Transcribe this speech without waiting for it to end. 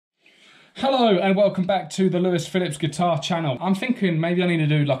Hello and welcome back to the Lewis Phillips Guitar Channel. I'm thinking maybe I need to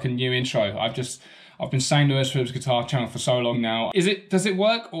do like a new intro. I've been saying Lewis Phillips Guitar Channel for so long now. Does it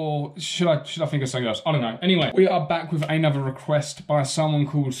work, or should I think of something else? I don't know. Anyway, we are back with another request by someone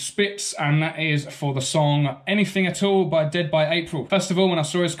called Spitz, and that is for the song Anything At All by Dead by April. First of all, when I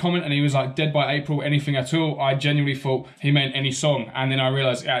saw his comment and he was like Dead by April, Anything At All, I genuinely thought he meant any song, and then I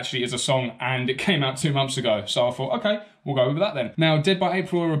realized it actually is a song and it came out 2 months ago. So I thought, okay, we'll go with that then. Now, Dead by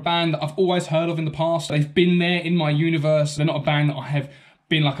April are a band that I've always heard of in the past. They've been there in my universe. They're not a band that I have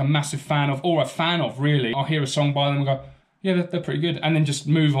been like a massive fan of, or a fan of really. I'll hear a song by them and go, yeah, they're pretty good, and then just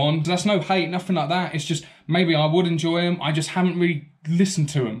move on. That's no hate, nothing like that. It's just, maybe I would enjoy them, I just haven't really listened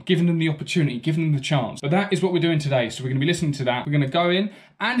to them, given them the opportunity, given them the chance. But that is what we're doing today, so we're gonna be listening to that. We're gonna go in,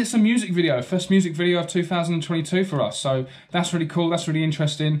 and it's a music video, first music video of 2022 for us, so that's really cool, that's really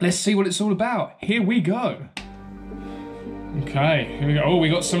interesting. Let's see what it's all about. Here we go. Okay, here we go. Oh, we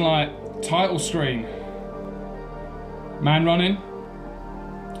got some like title screen. Man running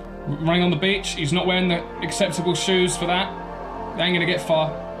on the beach. He's not wearing the acceptable shoes for that. They ain't gonna get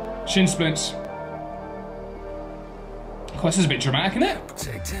far. Shin splints. Oh, this is a bit dramatic, isn't it?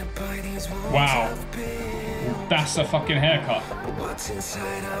 Wow. That's a fucking haircut.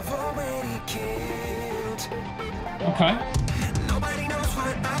 Okay.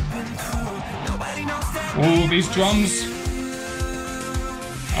 Oh, these drums.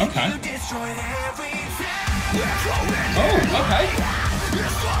 Okay. Oh, okay.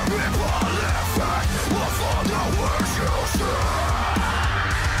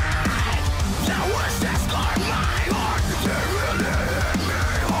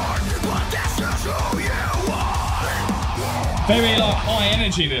 Very like high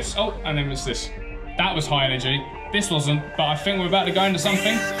energy this. Oh, and then it's this. That was high energy. This wasn't, but I think we're about to go into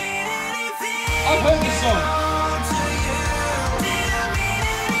something. I've heard this song.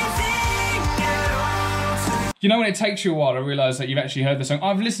 You know when it takes you a while to realise that you've actually heard the song?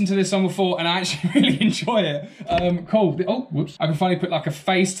 I've listened to this song before and I actually really enjoy it. Cool. Oh, whoops. I can finally put like a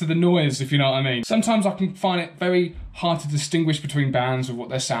face to the noise, if you know what I mean. Sometimes I can find it very hard to distinguish between bands of what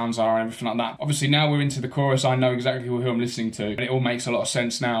their sounds are and everything like that. Obviously now we're into the chorus, I know exactly who I'm listening to, and it all makes a lot of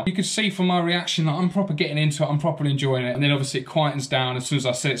sense now. You can see from my reaction that I'm proper getting into it, I'm properly enjoying it, and then obviously it quietens down. As soon as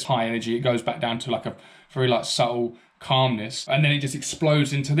I said it's high energy, it goes back down to like a very like subtle calmness, and then it just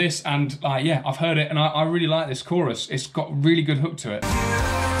explodes into this, and yeah, I've heard it and I really like this chorus. It's got a really good hook to it.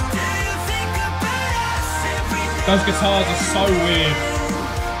 Those guitars are so weird.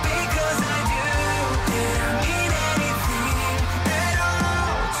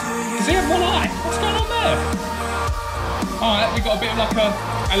 Does he have one eye? What's going on there? Alright, we've got a bit of like a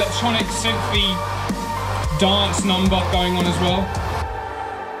electronic synthy dance number going on as well.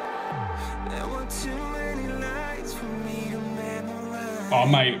 Oh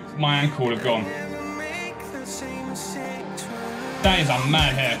mate, my ankle would have gone. That is a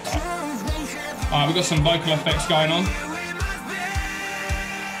mad haircut. Alright, we've got some vocal effects going on.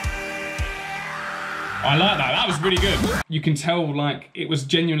 I like that, that was really good. You can tell like it was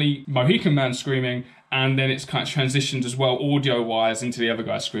genuinely Mohican Man screaming, and then it's kind of transitioned as well audio wise into the other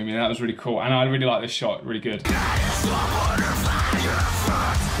guy screaming. That was really cool, and I really like this shot, really good.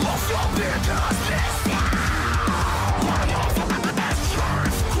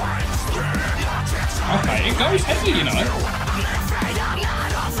 Okay, it goes heavy, you know.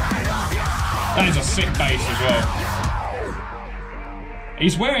 That is a sick bass as well.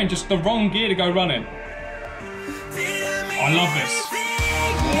 He's wearing just the wrong gear to go running. I love this.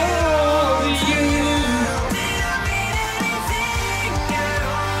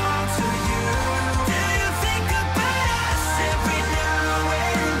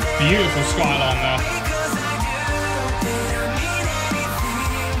 Beautiful skyline there.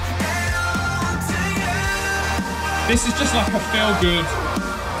 This is just like a feel-good,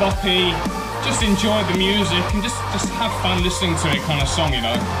 boppy, just enjoy the music and just have fun listening to it kind of song, you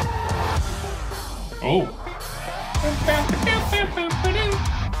know. Oh.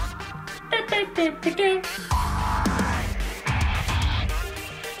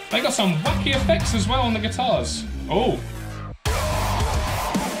 They got some wacky effects as well on the guitars. Oh.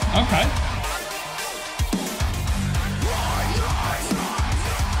 Okay.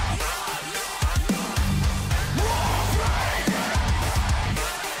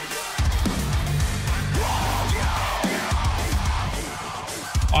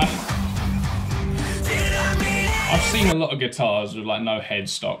 I've seen a lot of guitars with like no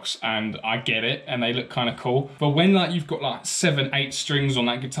headstocks, and I get it, and they look kind of cool. But when like you've got like 7, 8 strings on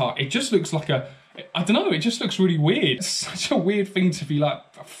that guitar, it just looks like a, I don't know, it just looks really weird. It's such a weird thing to be like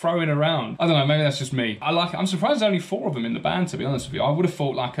throwing around. I don't know, maybe that's just me. I like it. I'm surprised there's only 4 of them in the band, to be honest with you. I would have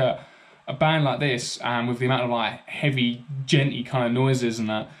thought like a a band like this, and with the amount of like heavy, genty kind of noises and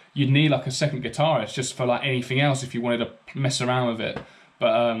that, you'd need like a second guitarist just for like anything else if you wanted to mess around with it.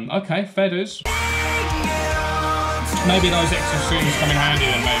 But okay, fair dues. Maybe those extra strings come in handy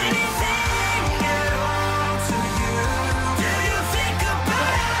then, maybe.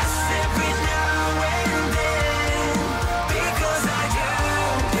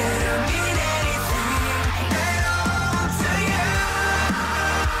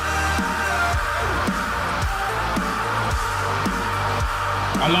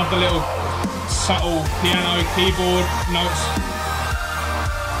 I love the little subtle piano keyboard notes.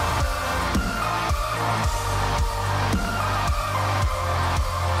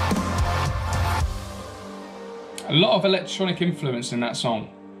 A lot of electronic influence in that song.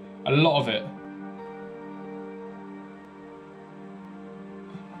 A lot of it.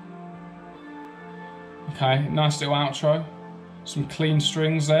 Okay, nice little outro. Some clean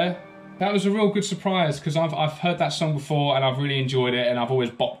strings there. That was a real good surprise because I've heard that song before and I've really enjoyed it, and I've always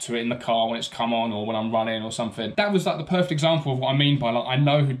bopped to it in the car when it's come on or when I'm running or something. That was like the perfect example of what I mean by like, I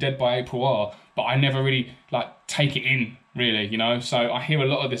know who Dead by April are, but I never really like take it in, really, you know. So I hear a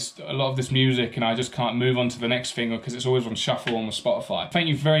lot of this music and I just can't move on to the next thing because it's always on shuffle on the Spotify. Thank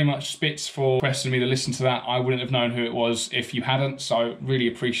you very much, Spitz, for requesting me to listen to that. I wouldn't have known who it was if you hadn't, so really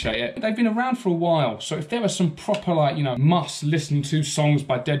appreciate it. They've been around for a while, so if there are some proper, like, you know, must listen to songs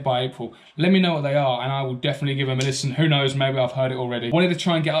by Dead by April, let me know what they are and I will definitely give them a listen. Who knows, maybe I've heard it already. Wanted to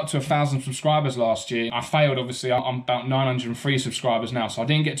try and get up to 1,000 subscribers last year. I failed, obviously. I'm about 903 subscribers now, so I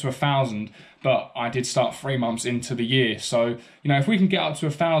didn't get to 1,000, but I did start 3 months into the year. So, you know, if we can get up to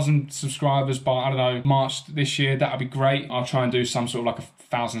 1,000 subscribers by, I don't know, March this year, that'd be great. I'll try and do some sort of like a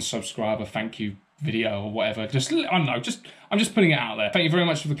 1,000 subscriber thank you video or whatever. Just, I don't know, I'm just putting it out there. Thank you very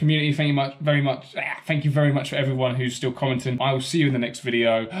much for the community. Thank you very much for everyone who's still commenting. I will see you in the next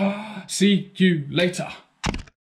video. See you later.